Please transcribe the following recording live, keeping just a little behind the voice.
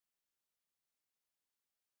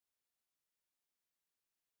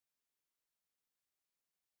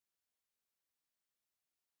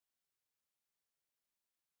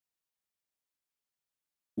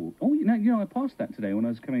Oh, I passed that today when I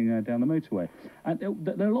was coming down the motorway.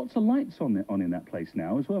 There are lots of lights on in that place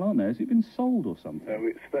now as well, aren't there? Has it been sold or something? No,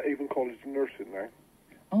 it's the Avon College of Nursing now.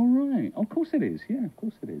 Oh, right. Of course it is. Yeah, of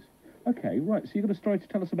course it is. Okay, right. So you've got a story to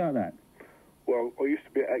tell us about that? Well, I used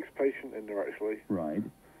to be an ex-patient in there, actually. Right.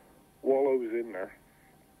 While I was in there,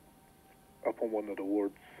 up on one of the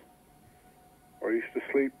wards, I used to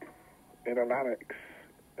sleep in an annex,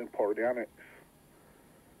 in part of the annex.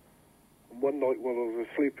 And one night while I was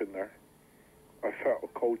asleep in there, I felt a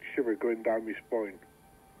cold shiver going down my spine.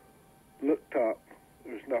 Looked up,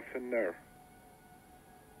 there was nothing there.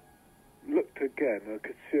 Looked again, I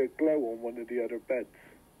could see a glow on one of the other beds.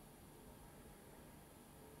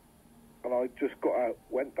 And I just got out,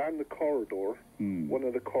 went down the corridor, one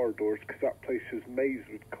of the corridors, because that place is mazed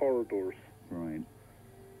with corridors. Right.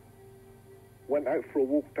 Went out for a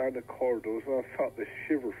walk down the corridors, and I felt this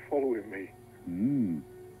shiver following me.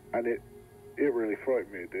 And it really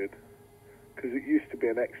frightened me, it did. Because it used to be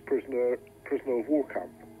an ex-prisoner of war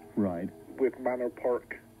camp. Right. With Manor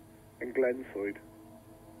Park and Glenside.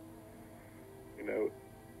 You know.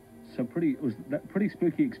 So was that pretty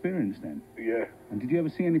spooky experience then? Yeah. And did you ever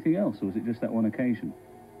see anything else, or was it just that one occasion?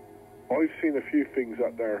 I've seen a few things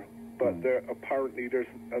up there, but apparently there's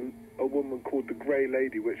a woman called the Grey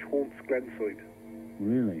Lady which haunts Glenside.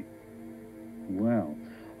 Really? Well,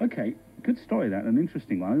 okay, good story that, an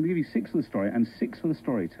interesting one. I'm going to give you 6 for the story and 6 for the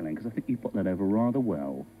storytelling, because I think you've got that over rather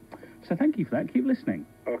well. So thank you for that. Keep listening.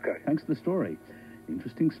 Okay. Thanks for the story.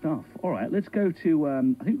 Interesting stuff. All right, let's go to, I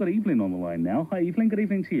think we've got Evelyn on the line now. Hi, Evelyn. Good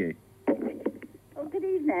evening to you. Oh, good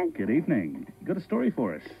evening. Good evening. You got a story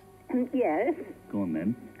for us? Yes. Go on,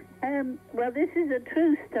 then. Well, this is a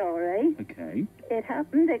true story. Okay. It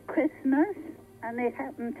happened at Christmas, and it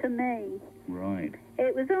happened to me. Right.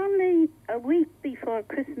 It was only a week before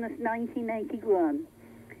Christmas 1981.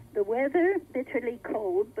 The weather, bitterly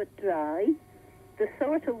cold but dry. The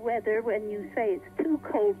sort of weather when you say it's too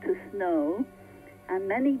cold to snow, and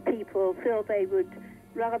many people feel they would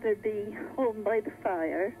rather be home by the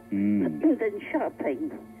fire than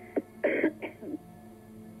shopping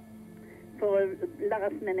for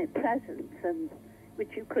last-minute presents, and which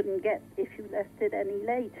you couldn't get if you left it any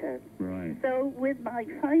later. Right. So with my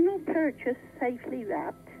final purchase safely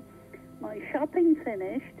wrapped, my shopping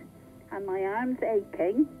finished, and my arms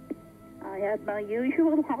aching, I had my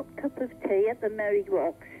usual hot cup of tea at the Merry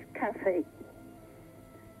Walks Cafe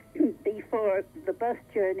before the bus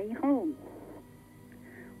journey home.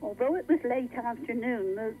 Although it was late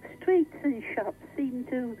afternoon, the streets and shops seemed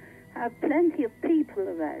to have plenty of people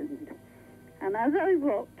around. And as I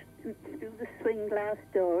walked through the swing glass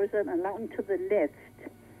doors and along to the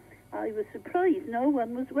lift, I was surprised no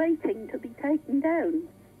one was waiting to be taken down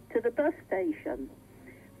to the bus station.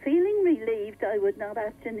 Feeling relieved I would not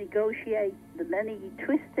have to negotiate the many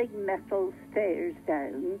twisting metal stairs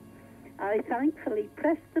down, I thankfully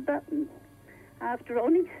pressed the button. After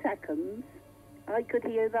only seconds, I could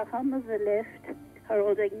hear the hum of the lift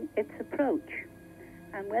heralding its approach.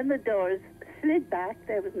 And when the doors slid back,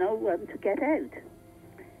 there was no one to get out.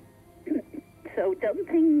 So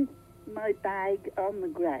dumping my bag on the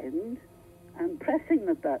ground and pressing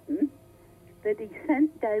the button, the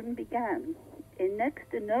descent down began. In next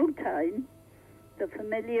to no time, the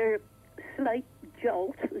familiar slight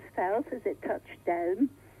jolt was felt as it touched down,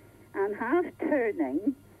 and half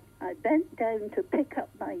turning, I bent down to pick up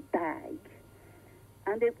my bag.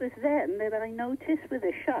 And it was then that I noticed with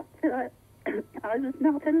a shock that I was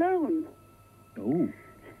not alone. Oh.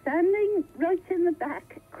 Standing right in the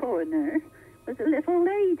back corner was a little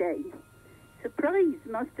lady. Surprise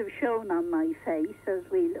must have shown on my face as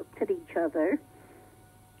we looked at each other,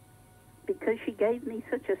 because she gave me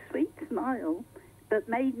such a sweet smile, but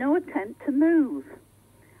made no attempt to move.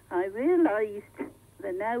 I realized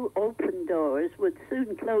the now open doors would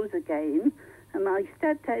soon close again, and I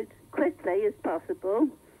stepped out quickly as possible,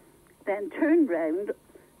 then turned round,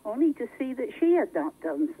 only to see that she had not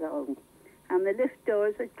done so, and the lift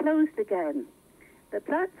doors had closed again. The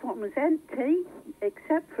platform was empty,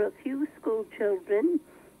 except for a few school children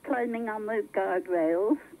climbing on the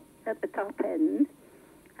guardrails at the top end,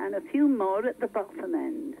 and a few more at the bottom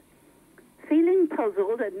end. Feeling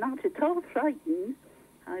puzzled and not at all frightened,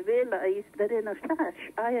 I realized that in a flash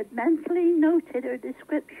I had mentally noted her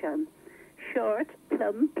description: short,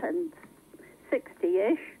 plump, and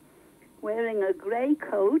 60-ish, wearing a grey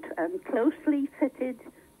coat and closely fitted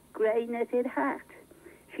grey knitted hat.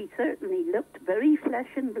 She certainly looked very flesh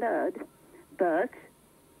and blood, but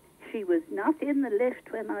she was not in the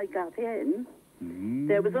lift when I got in.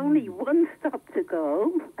 There was only one stop to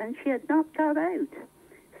go, and she had not got out.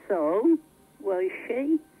 So, was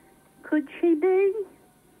she? Could she be?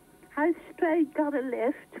 Has Stray got a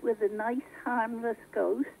lift with a nice, harmless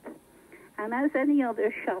ghost? And as any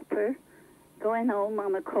other shopper going home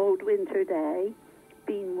on a cold winter day,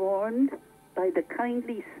 being warned by the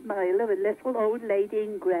kindly smile of a little old lady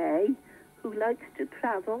in grey who likes to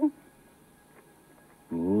travel.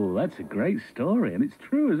 Oh, that's a great story, and it's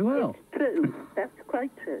true as well. It's true. That's quite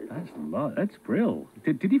true. That's brilliant.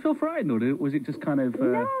 Did you feel frightened, or was it just kind of...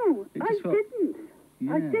 No, I didn't.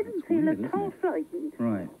 Yeah, I didn't feel weird, at all frightened.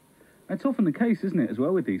 Right. That's often the case, isn't it, as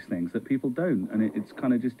well with these things, that people don't, and it's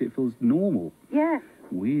kind of just, it feels normal. Yeah.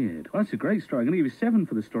 Weird. Well, that's a great story. I'm going to give you 7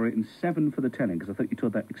 for the story and 7 for the telling, because I think you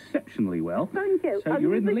told that exceptionally well. Thank you. So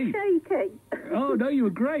you're in the lead. Shaky. Oh, no, you were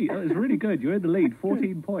great. That was really good. You're in the lead,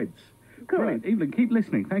 14 points. Good. Brilliant. Evelyn, keep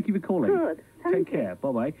listening. Thank you for calling. Good. Take care.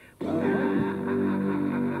 Bye-bye.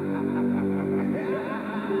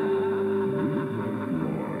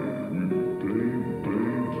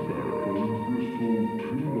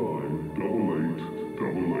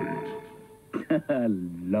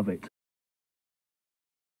 Love it.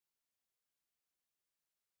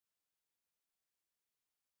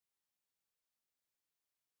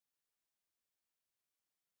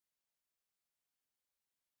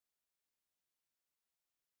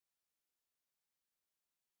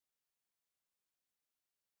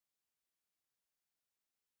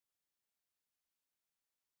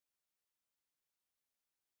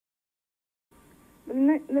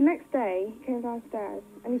 The next day, he came downstairs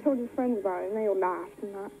and he told his friends about it, and they all laughed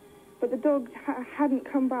and that. But the dog hadn't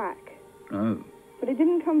come back. Oh. But it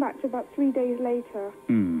didn't come back till about 3 days later.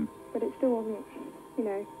 Hmm. But it still wasn't,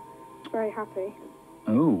 very happy.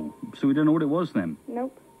 Oh, so we don't know what it was then?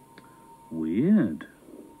 Nope. Weird.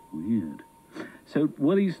 So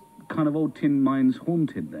were these kind of old tin mines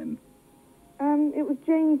haunted then? It was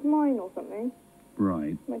James Mine or something.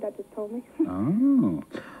 Right. My dad just told me. Oh,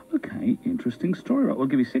 okay, interesting story. Right, we'll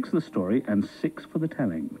give you 6 for the story and 6 for the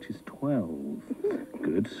telling, which is 12.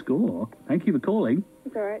 Good score. Thank you for calling.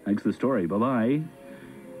 It's all right. Thanks for the story. Bye-bye.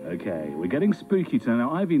 Okay, we're getting spooky today.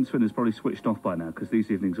 Now, Ivy and Swin has probably switched off by now because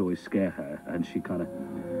these evenings always scare her, and she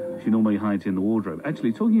normally hides in the wardrobe.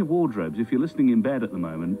 Actually, talking of wardrobes, if you're listening in bed at the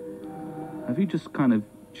moment, have you just kind of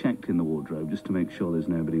checked in the wardrobe just to make sure there's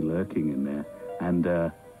nobody lurking in there? And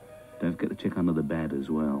don't forget to check under the bed as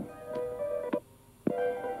well.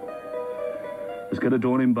 Let's go to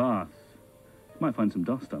Dawn in Bath. Might find some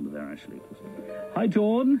dust under there, actually. Hi,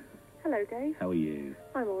 Dawn. Hello, Dave. How are you?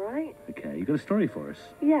 I'm all right. Okay, you got a story for us?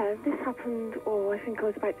 Yeah, this happened, I think I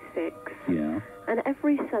was about 6. Yeah. And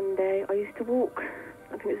every Sunday I used to walk,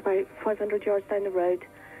 I think it was about 500 yards down the road,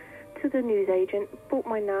 to the newsagent, bought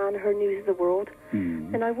my nan her News of the World,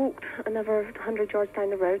 and I walked another 100 yards down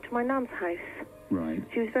the road to my nan's house. Right.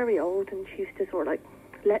 She was very old, and she used to sort of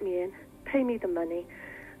let me in, pay me the money,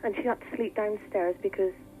 and she had to sleep downstairs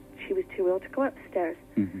because she was too ill to go upstairs.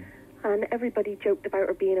 Mm-hmm. And everybody joked about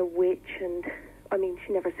her being a witch, and,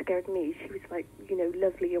 she never scared me. She was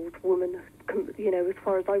lovely old woman, as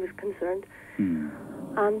far as I was concerned.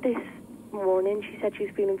 And this morning, she said she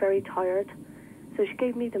was feeling very tired, so she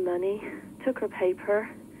gave me the money, took her paper.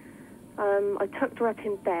 I tucked her up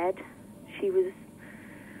in bed. She was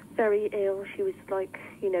very ill. She was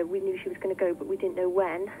we knew she was going to go, but we didn't know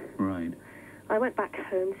when. Right. I went back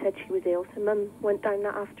home, said she was ill, so Mum went down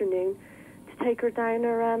that afternoon to take her down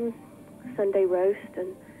her Sunday roast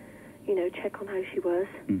and, check on how she was.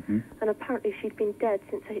 Mm-hmm. And apparently she'd been dead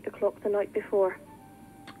since 8 o'clock the night before.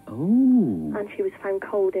 Oh. And she was found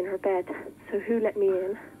cold in her bed. So who let me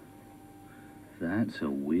in? That's a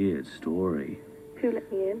weird story. Who let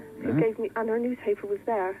me in? Who gave me... And her newspaper was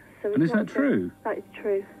there. So And is that true? That is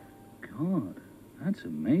true. God, that's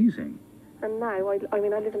amazing. And now, I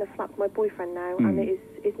live in a flat with my boyfriend now, and it is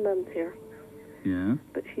his mum's here. Yeah.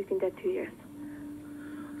 But she's been dead 2 years.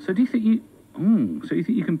 So do you think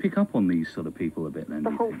you can pick up on these sort of people a bit then? The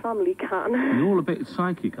whole family can. You're all a bit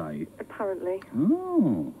psychic, are you? Apparently.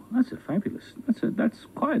 Oh, that's that's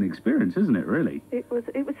quite an experience, isn't it, really? It was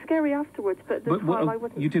scary afterwards, but at the time I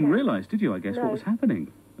wasn't You didn't scared. realise, did you, I guess, No. what was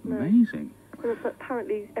happening? No. Amazing. But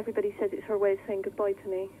apparently everybody says it's her way of saying goodbye to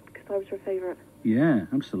me, because I was her favourite. Yeah,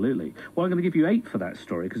 absolutely. Well, I'm going to give you 8 for that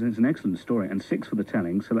story, because it's an excellent story, and 6 for the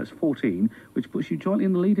telling, so that's 14, which puts you jointly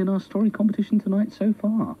in the lead in our story competition tonight so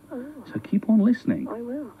far. Oh. So keep on listening. I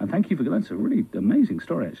will. And thank you for that's a really amazing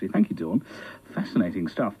story, actually. Thank you, Dawn. Fascinating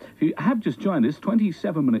stuff. If you have just joined us,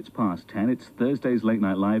 27 minutes past 10, it's Thursday's Late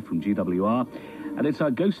Night Live from GWR, and it's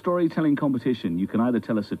our ghost storytelling competition. You can either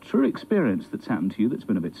tell us a true experience that's happened to you that's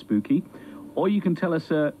been a bit spooky, or you can tell us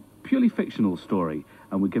a purely fictional story,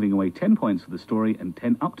 and we're giving away 10 points for the story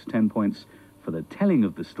and up to 10 points for the telling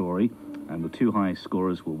of the story, and the 2 highest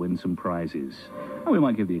scorers will win some prizes. And we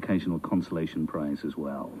might give the occasional consolation prize as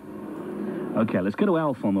well. Okay, let's go to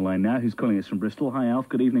Alf on the line now, who's calling us from Bristol. Hi, Alf.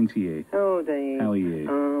 Good evening to you. Hello, Dave. How are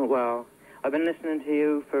you? Well, I've been listening to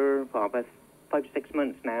you for, about 5 to 6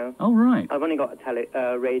 months now. Oh, right. I've only got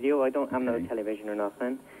a radio. I don't have no television or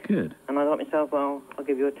nothing. Good. And I thought to myself, well, I'll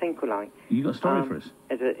give you a tinkle light. You got a story for us?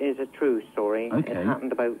 It's a true story. Okay. It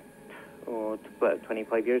happened about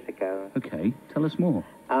 25 years ago. Okay, tell us more.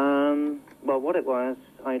 Well, what it was,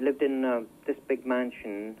 I lived in this big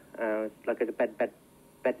mansion, like a bed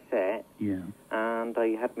set. Yeah. And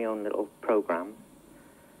I had my own little program,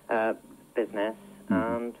 business,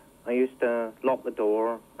 and I used to lock the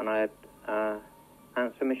door, and I had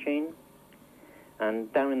answer machine,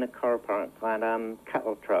 and down in the car park I had a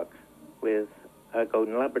cattle truck with a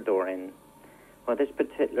golden Labrador in. Well, this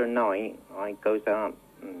particular night, I goes up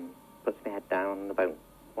and puts my head down about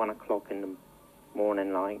 1 o'clock in the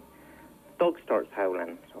morning light. The dog starts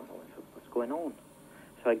howling, so I thought, what's going on?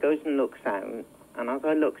 So I goes and looks out, and as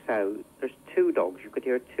I looks out, there's 2 dogs. You could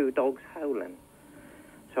hear 2 dogs howling.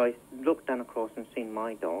 So I looked down across and seen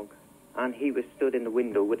my dog, and he was stood in the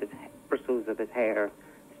window with his bristles of his hair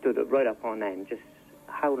stood right up on end, just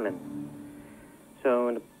howling. So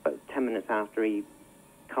in about 10 minutes after, he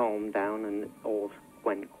calmed down and it all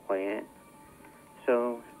went quiet.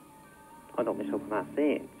 So I thought myself, that's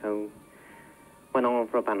it. So went on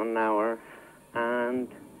for about an hour, and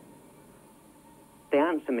the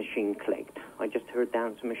answer machine clicked. I just heard the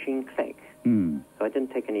answer machine click. So I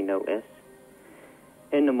didn't take any notice.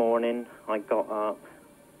 In the morning, I got up.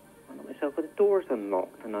 I thought myself, well, the door's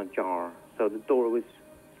unlocked and ajar. So the door was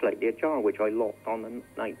slightly ajar, which I locked on the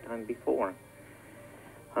night time before.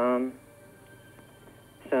 So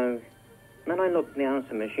then I looked at the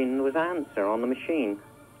answer machine, and there was an answer on the machine.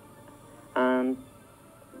 And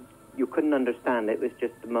you couldn't understand it. It was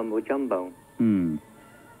just mumbo-jumbo.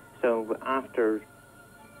 So after,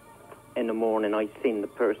 in the morning, I seen the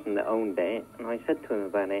person that owned it, and I said to him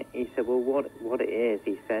about it. He said, well, what it is,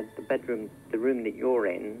 he said, the room that you're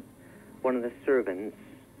in, one of the servants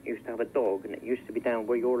used to have a dog, and it used to be down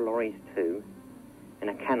where your lorry's to, in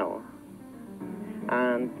a kennel.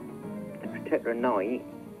 And the particular night,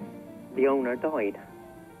 the owner died.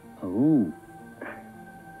 Oh.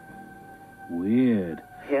 Weird.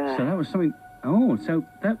 Yeah. So that was something... Oh, so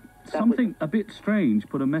that something a bit strange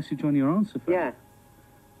put a message on your answer phone. Yeah.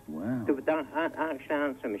 Wow. That actual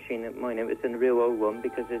answer machine of mine, it was a real old one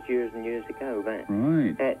because it's years and years ago, but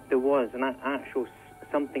right. There was an actual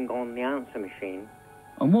something on the answer machine.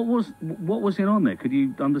 And what was it on there? Could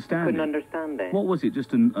you understand Couldn't it? understand it. What was it?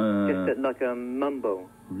 Just like a mumble.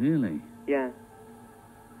 Really? Yeah.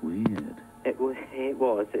 Weird. It was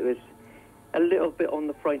a little bit on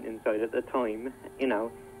the frightening side at the time, you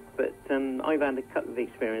know. But I've had a couple of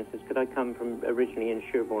experiences because I come from originally in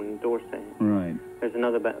Sherborne and Dorset. Right. There's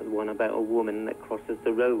another one about a woman that crosses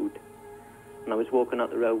the road. And I was walking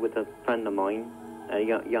up the road with a friend of mine, a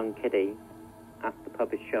young kiddie, after the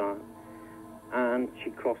pub is shut. And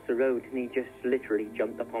she crossed the road and he just literally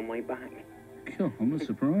jumped up on my back. Cool, I'm not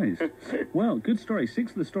surprised. Well, good story.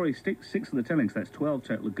 6 of the story, 6 of the telling, so that's 12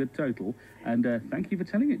 total, a good total. And thank you for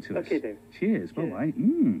telling it to us. Okay, Dave. Cheers, bye-bye.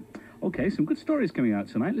 Okay, some good stories coming out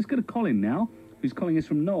tonight. Let's go to Colin now, who's calling us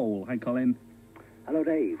from Knoll. Hi, Colin. Hello,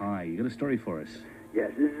 Dave. Hi, you got a story for us?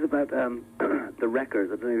 Yes, this is about the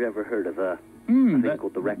Wreckers. I don't know if you've ever heard of a thing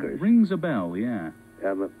called the Wreckers. Rings a bell, yeah. I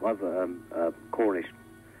have a Cornish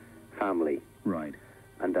family. Right.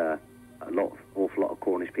 And awful lot of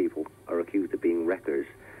Cornish people are accused of being wreckers,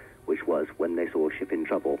 which was when they saw a ship in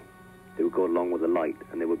trouble, they would go along with a light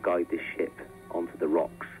and they would guide this ship onto the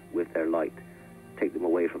rocks with their light, take them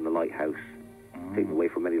away from the lighthouse, take them away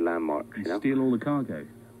from any landmarks. And steal all the cargo?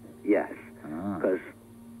 Yes, because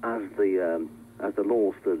as the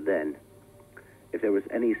law stood then, if there was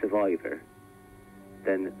any survivor,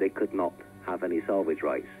 then they could not have any salvage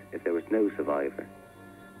rights. If there was no survivor,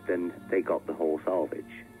 then they got the whole salvage,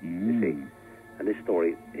 you see. And this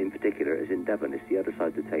story in particular is in Devon. It's the other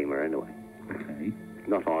side of the Tamar anyway. Okay. It's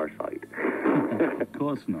not our side. Of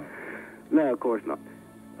course not. No, of course not.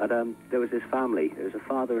 But there was this family. There was a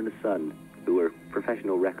father and a son who were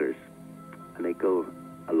professional wreckers, and they go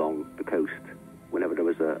along the coast whenever there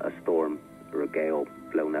was a storm or a gale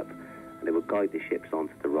blown up, and they would guide the ships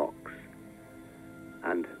onto the rocks.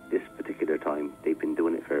 And this particular time, they'd been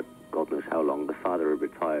doing it for God knows how long. The father had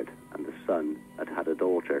retired, and the son had a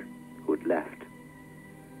daughter who had left,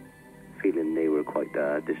 feeling they were quite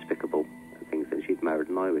despicable and things, and she'd married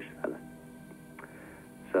an Irish fella.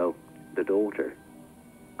 So the daughter,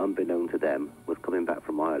 unbeknown to them, was coming back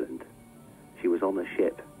from Ireland. She was on a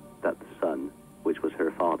ship that the son, which was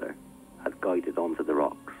her father, had guided onto the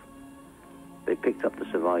rocks. They picked up the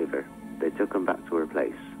survivor. They took him back to her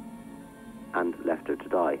place and left her to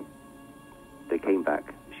die. They came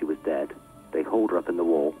back. She was dead. They hauled her up in the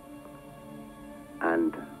wall.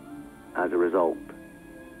 And as a result,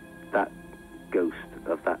 that ghost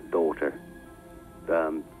of that daughter,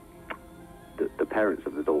 the parents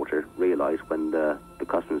of the daughter realised when the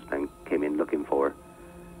customs men came in looking for her,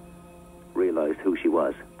 realised who she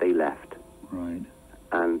was. They left. Right.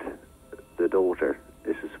 And the daughter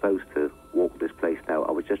is supposed to walk this place now.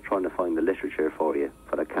 I was just trying to find the literature for you,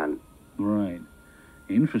 but I can't. Right.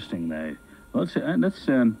 Interesting, though. Well, that's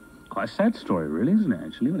quite a sad story, really, isn't it,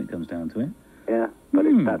 actually, when it comes down to it? Yeah, but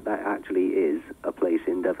that actually is a place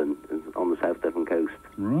in Devon, on the South Devon coast.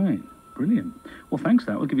 Right. Brilliant. Well, thanks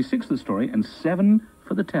for that. We'll give you 6 for the story and 7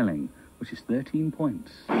 for the telling, which is 13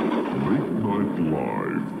 points. Late Night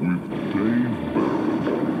Live with Dave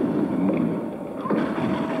Barrett.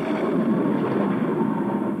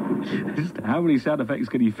 How many sound effects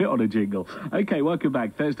can you fit on a jingle? Okay, welcome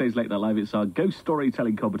back. Thursday's Late Night Live. It's our ghost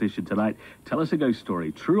storytelling competition tonight. Tell us a ghost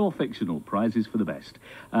story, true or fictional. Prizes for the best.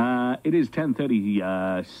 It is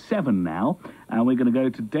 10:37 now, and we're going to go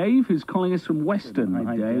to Dave, who's calling us from Weston.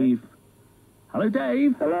 Hi, Dave. Hello,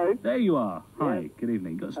 Dave. Hello. There you are. Hi. Yeah. Good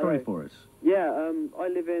evening. Got a story Hello. for us? Yeah, I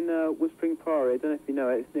live in Woodspring Priory. I don't know if you know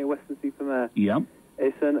it. It's near Weston-super-Mare. Yep.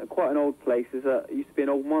 It's quite an old place. It used to be an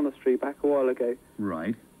old monastery back a while ago.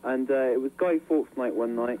 Right. And it was Guy Fawkes night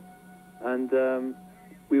one night. And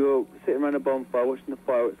we were sitting around a bonfire watching the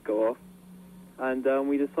fireworks go off. And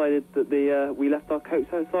we decided that we left our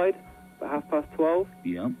coats outside at 12:30.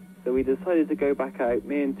 Yep. So we decided to go back out,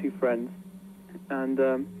 me and 2 friends. And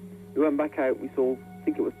we went back out. We saw, I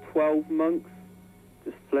think it was 12 monks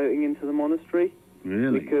just floating into the monastery.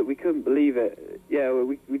 Really? We couldn't believe it. Yeah,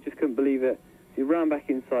 we just couldn't believe it. So we ran back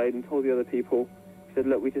inside and told the other people. We said,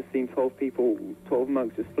 look, we just seen 12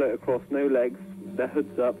 monks just float across, no legs, their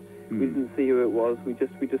hoods up. We didn't see who it was. We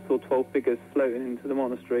just saw 12 figures floating into the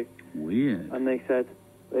monastery. Weird. And they said,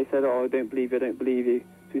 oh, I don't believe you, I don't believe you.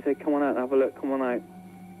 So we said, come on out and have a look, come on out.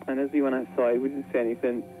 And as we went outside, we didn't see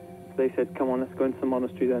anything. So they said, come on, let's go into the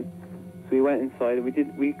monastery then. So we went inside and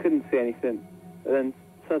we couldn't see anything. And then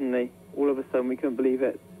suddenly, all of a sudden, we couldn't believe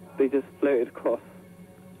it. They just floated across.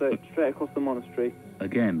 Straight across the monastery.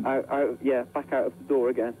 Again? Yeah, back out of the door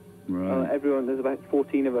again. Right. Everyone, there's about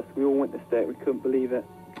 14 of us. We all witnessed it. We couldn't believe it.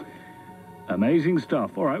 Amazing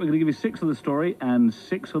stuff. All right, we're going to give you 6 for the story and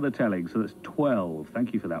 6 for the telling, so that's 12.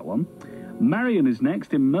 Thank you for that one. Marion is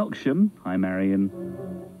next in Melksham. Hi, Marion.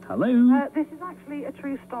 Hello. This is actually a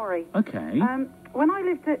true story. Okay. When I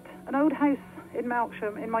lived at an old house in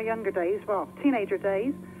Melksham in my younger days, well, teenager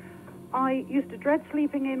days, I used to dread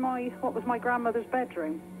sleeping in what was my grandmother's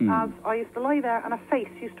bedroom, as I used to lie there and a face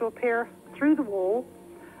used to appear through the wall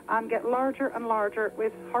and get larger and larger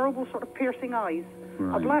with horrible sort of piercing eyes,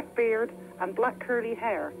 a black beard and black curly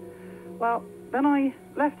hair. Well, then I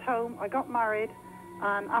left home, I got married,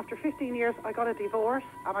 and after 15 years I got a divorce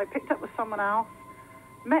and I picked up with someone else,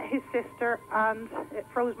 met his sister, and it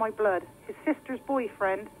froze my blood. His sister's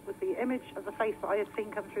boyfriend was the image of the face that I had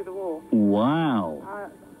seen come through the wall. Wow.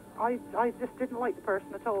 I just didn't like the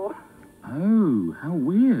person at all. Oh, how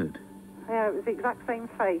weird. Yeah, it was the exact same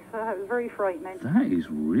face. It was very frightening. That is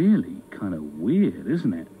really kind of weird,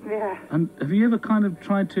 isn't it? Yeah. And have you ever kind of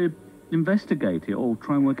tried to investigate it or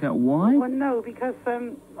try and work out why? Well, no, because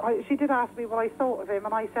she did ask me what I thought of him,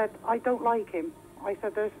 and I said, I don't like him. I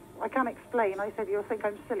said, I can't explain. I said, you'll think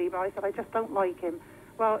I'm silly, but I said, I just don't like him.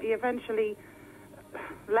 Well, he eventually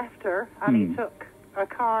left her, and he took a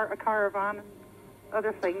caravan, and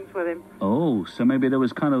other things with him. Oh, so maybe there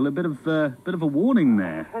was kind of a bit of a warning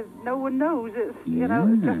there. No one knows. It's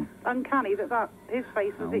it's just uncanny that his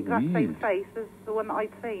face was the exact same face as the one that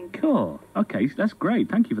I'd seen. Cool. Okay, that's great.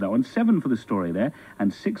 Thank you for that one. 7 for the story there,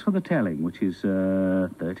 and 6 for the telling, which is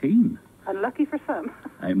 13. And lucky for some.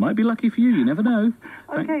 It might be lucky for you. You never know.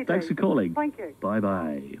 Okay, thanks for calling. Thank you.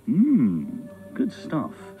 Bye-bye. Good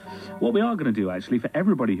stuff. What we are going to do, actually, for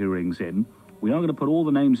everybody who rings in, we are going to put all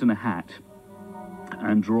the names in a hat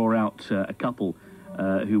and draw out a couple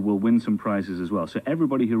who will win some prizes as well. So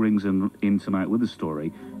everybody who rings in tonight with a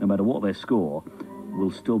story, no matter what their score,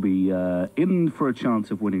 will still be in for a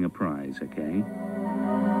chance of winning a prize, okay?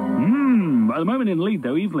 At the moment in the lead,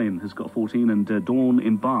 though, Evelyn has got 14 and Dawn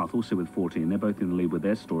in Bath also with 14. They're both in the lead with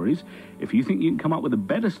their stories. If you think you can come up with a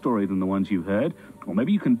better story than the ones you've heard, or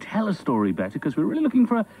maybe you can tell a story better, because we're really looking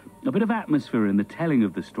for a bit of atmosphere in the telling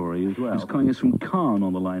of the story as well. It's calling us from Cairn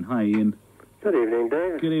on the line. Hi, Ian. Good evening,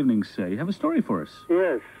 Dave. Good evening, sir. You have a story for us?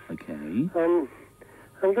 Yes. Okay. I'm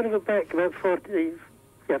going to go back about 40 years,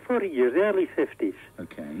 the early 50s.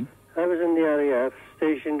 Okay. I was in the RAF,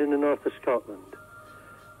 stationed in the north of Scotland.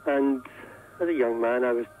 And as a young man,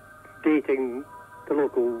 I was dating the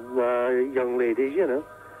local young ladies, you know.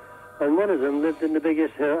 And one of them lived in the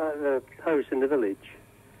biggest house in the village.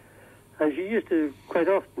 And she used to quite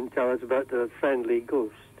often tell us about the friendly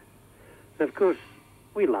ghost. And of course,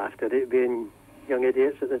 we laughed at it, being young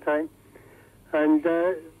idiots at the time. And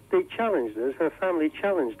they challenged us, her family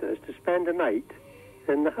challenged us to spend a night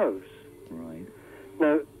in the house. Right.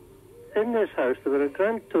 Now, in this house, there were a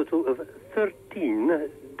grand total of 13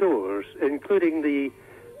 doors, including the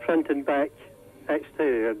front and back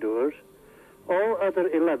exterior doors. All other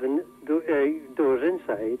 11 doors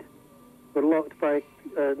inside were locked by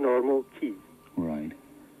a normal key. Right.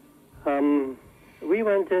 We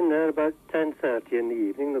went in there about 10:30 in the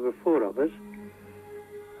evening. There were 4 of us.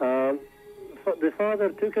 The father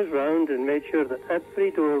took us round and made sure that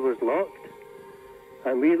every door was locked,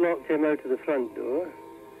 and we locked him out of the front door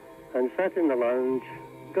and sat in the lounge,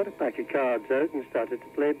 got a pack of cards out and started to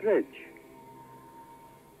play bridge.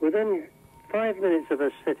 Within 5 minutes of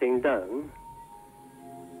us sitting down,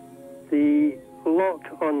 the lock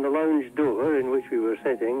on the lounge door in which we were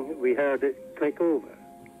sitting, we heard it click over.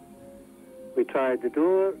 We tried the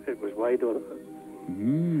door, it was wide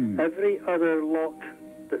open. Every other lock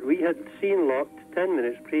that we had seen locked 10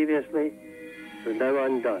 minutes previously was now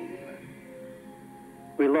undone.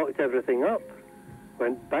 We locked everything up,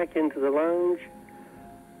 went back into the lounge,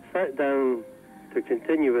 sat down to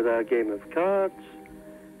continue with our game of cards.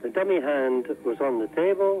 The dummy hand was on the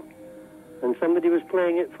table, and somebody was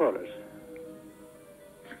playing it for us.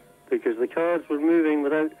 Because the cards were moving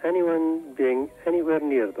without anyone being anywhere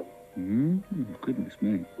near them. Goodness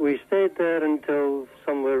me. We stayed there until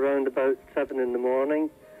somewhere around about 7 in the morning,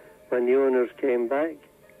 when the owners came back.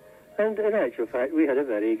 And in actual fact, we had a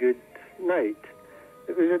very good night.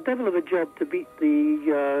 It was a devil of a job to beat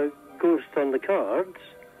the ghost on the cards,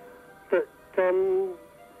 but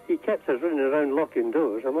he kept us running around locking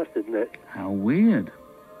doors, I must admit. How weird.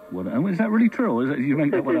 Is that really true, or is that you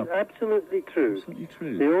make that one up? It is absolutely true. Absolutely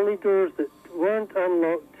true. The only doors that weren't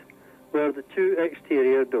unlocked were the 2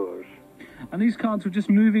 exterior doors. And these cards were just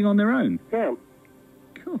moving on their own? Yeah.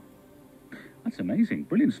 Cool. That's amazing.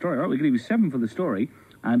 Brilliant story. All right, we're going to give you 7 for the story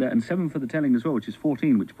and 7 for the telling as well, which is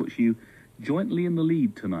 14, which puts you jointly in the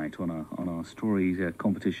lead tonight on our stories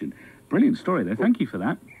competition. Brilliant story, though. Thank you for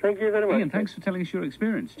that. Thank you very much. Ian, thanks for telling us your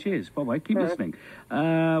experience. Cheers. Bye-bye. Keep listening.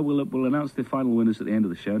 We'll announce the final winners at the end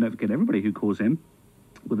of the show. Don't forget, everybody who calls in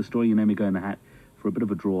with a story, your name will go in the hat for a bit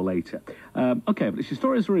of a draw later. Okay, but it's your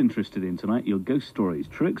stories we're interested in tonight, your ghost stories,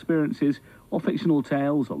 true experiences, or fictional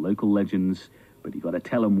tales, or local legends, but you've got to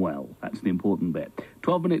tell them well. That's the important bit.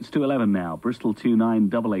 12 minutes to 11 now. Bristol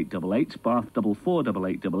 298888, Bath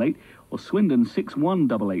 448888, or Swindon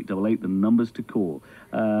 618888, the numbers to call.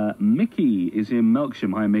 Mickey is in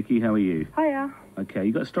Melksham. Hi, Mickey. How are you? Hiya. Okay,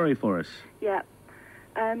 you got a story for us? Yeah.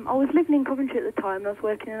 I was living in Coventry at the time, and I was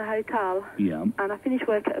working in a hotel. Yeah. And I finished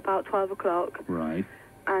work at about 12 o'clock. Right.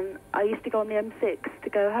 And I used to go on the M6 to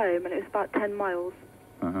go home, and it was about 10 miles.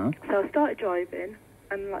 Uh-huh. So I started driving,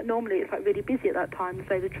 and normally it's really busy at that time,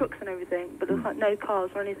 so the trucks and everything, but there was no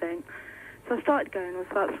cars or anything. So I started going. It was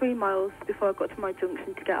about 3 miles before I got to my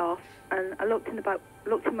junction to get off, and I looked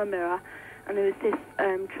in my mirror, and there was this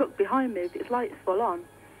truck behind me with its lights full on.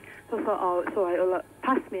 So I thought, oh, it's all right, it'll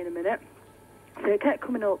pass me in a minute. So it kept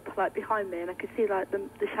coming up behind me, and I could see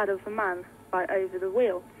the shadow of a man over the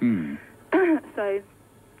wheel. So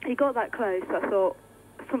he got that close. I thought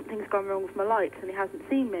something's gone wrong with my lights, and he hasn't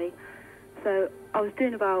seen me. So I was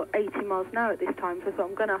doing about 80 miles an hour at this time, so I thought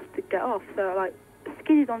I'm going to have to get off. So I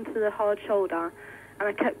skidded onto the hard shoulder, and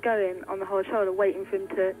I kept going on the hard shoulder, waiting for him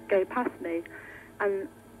to go past me. And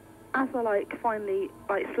as I finally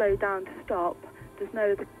slowed down to stop, he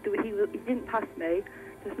didn't pass me.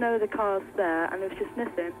 There's no other cars there, and there was just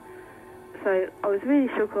nothing. So I was really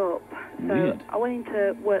shook up. So Weird. I went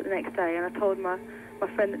into work the next day, and I told my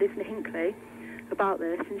friend that lives in Hinckley about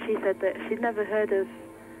this, and she said that she'd never heard of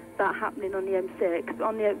that happening on the M6.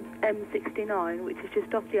 On the M69, which is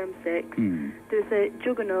just off the M6, there's a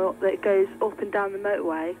juggernaut that goes up and down the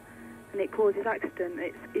motorway, and it causes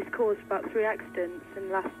accidents. It's caused about 3 accidents in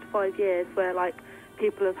the last 5 years where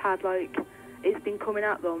people have had it's been coming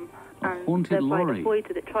at them. And haunted they've lorry.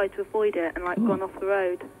 tried to avoid it and gone off the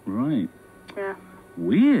road. Right. Yeah.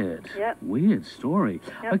 Weird. Yep. Weird story.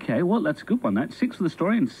 Yep. Okay, well, that's a good one. That's 6 for the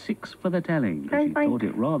story and 6 for the telling. Okay, You told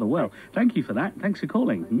it rather well. Thank you for that. Thanks for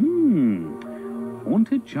calling.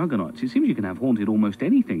 Haunted juggernauts. It seems you can have haunted almost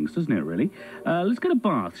anything, doesn't it, really? Let's go to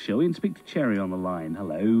Bath, shall we, and speak to Cherry on the line.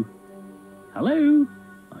 Hello? Hello?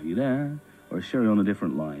 Are you there? Or is Sherry on a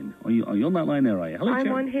different line? Are you on that line there, are you? Hello, I'm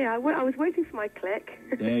Sherry. on here. I was waiting for my click.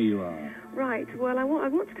 There you are. Right. Well, I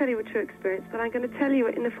want to tell you a true experience, but I'm going to tell you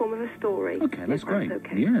it in the form of a story. Okay, that's great.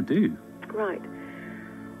 Okay. Yeah, do. Right.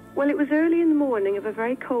 Well, it was early in the morning of a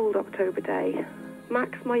very cold October day.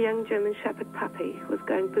 Max, my young German Shepherd puppy, was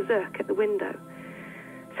going berserk at the window.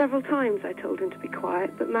 Several times I told him to be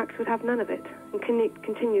quiet, but Max would have none of it and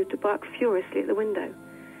continued to bark furiously at the window.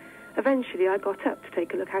 Eventually, I got up to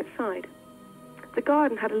take a look outside. The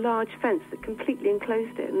garden had a large fence that completely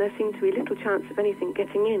enclosed it, and there seemed to be little chance of anything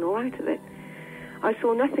getting in or out of it. I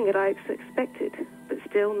saw nothing that I expected, but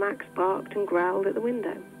still Max barked and growled at the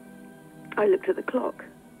window. I looked at the clock.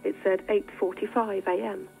 It said 8:45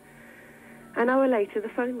 a.m. An hour later, the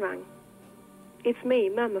phone rang. "It's me,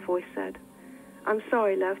 Mum," a voice said. "I'm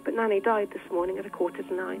sorry, love, but Nanny died this morning at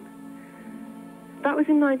 8:45. That was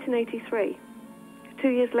in 1983. 2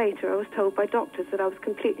 years later, I was told by doctors that I was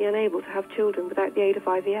completely unable to have children without the aid of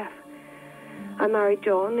IVF. I married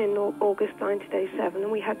John in August 1987,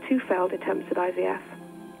 and we had 2 failed attempts at IVF.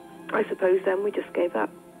 I suppose then we just gave up.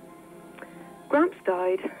 Gramps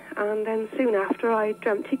died, and then soon after I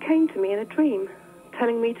dreamt he came to me in a dream,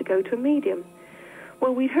 telling me to go to a medium.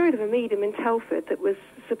 Well, we'd heard of a medium in Telford that was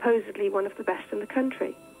supposedly one of the best in the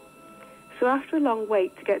country. So after a long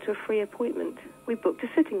wait to get to a free appointment, we booked a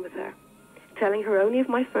sitting with her, telling her only of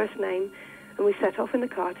my first name, and we set off in the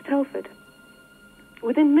car to Telford.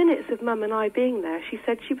 Within minutes of Mum and I being there, she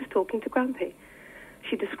said she was talking to Grampy.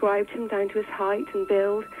 She described him down to his height and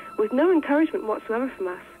build, with no encouragement whatsoever from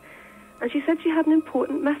us, and she said she had an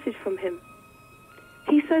important message from him.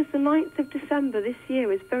 "He says the 9th of December this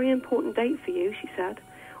year is a very important date for you," she said.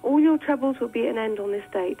 "All your troubles will be at an end on this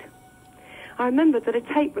date." I remembered that a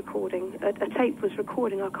tape was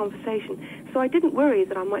recording our conversation, so I didn't worry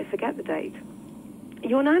that I might forget the date.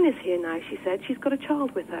 "Your Nan is here now," she said. "She's got a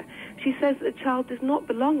child with her. She says that the child does not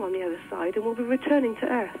belong on the other side and will be returning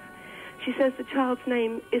to Earth. She says the child's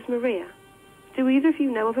name is Maria. Do either of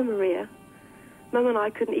you know of a Maria?" Mum and I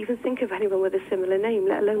couldn't even think of anyone with a similar name,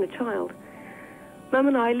 let alone a child. Mum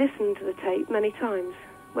and I listened to the tape many times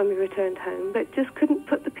when we returned home, but just couldn't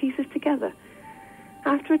put the pieces together.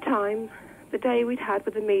 After a time, the day we'd had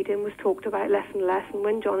with the medium was talked about less and less, and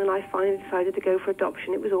when John and I finally decided to go for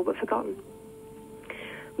adoption, it was all but forgotten.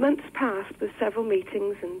 Months passed with several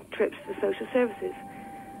meetings and trips to the social services,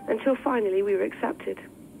 until finally we were accepted.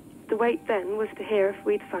 The wait then was to hear if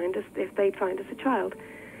they'd find us a child.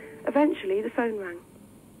 Eventually, the phone rang.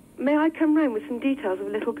 "May I come round with some details of a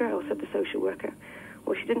little girl?" said the social worker.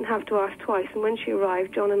 Well, she didn't have to ask twice, and when she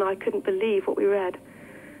arrived, John and I couldn't believe what we read.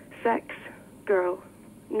 Sex, girl.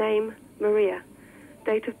 Name, Maria.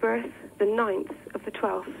 Date of birth, the 9th of the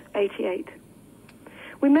 12th, 88.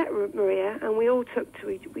 We met Maria, and we all took to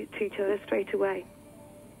each other straight away.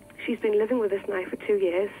 She's been living with us now for 2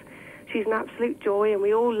 years. She's an absolute joy, and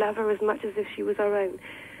we all love her as much as if she was our own.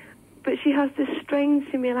 But she has this strange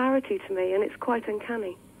similarity to me, and it's quite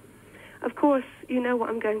uncanny. Of course, you know what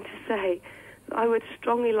I'm going to say. I would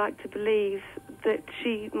strongly like to believe that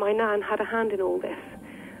my Nan, had a hand in all this,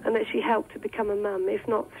 and that she helped to become a mum, if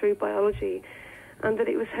not through biology, and that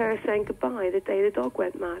it was her saying goodbye the day the dog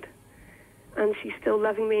went mad. And she's still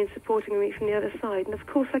loving me and supporting me from the other side. And of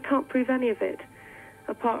course I can't prove any of it,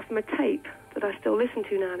 apart from a tape that I still listen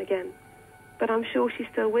to now and again. But I'm sure she's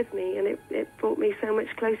still with me, and it brought me so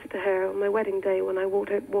much closer to her on my wedding day when I wore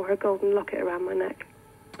her golden locket around my neck.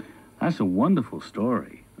 That's a wonderful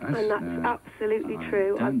story. And that's absolutely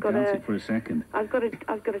true. Don't doubt it for a second. I've got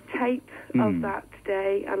a tape of that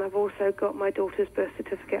today, and I've also got my daughter's birth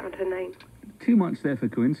certificate and her name. Too much there for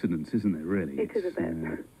coincidence, isn't it, really? It is a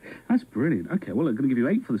bit. That's brilliant. Okay, well, I'm going to give you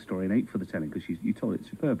 8 for the story and 8 for the telling, because you told it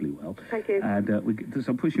superbly well. Thank you. And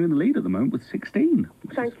I'm pushing you in the lead at the moment with 16.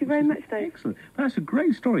 Thank you very much, Dave. Excellent. That's a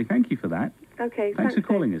great story. Thank you for that. Okay, thanks for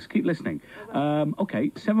calling us. Keep listening.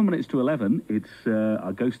 Okay, 7 minutes to 11. It's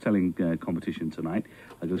our ghost telling competition tonight,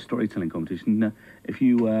 a ghost storytelling competition. If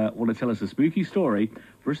you want to tell us a spooky story,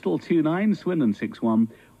 Bristol 29, Swindon 61,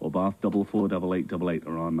 or Bath 448888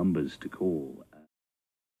 are our numbers to call.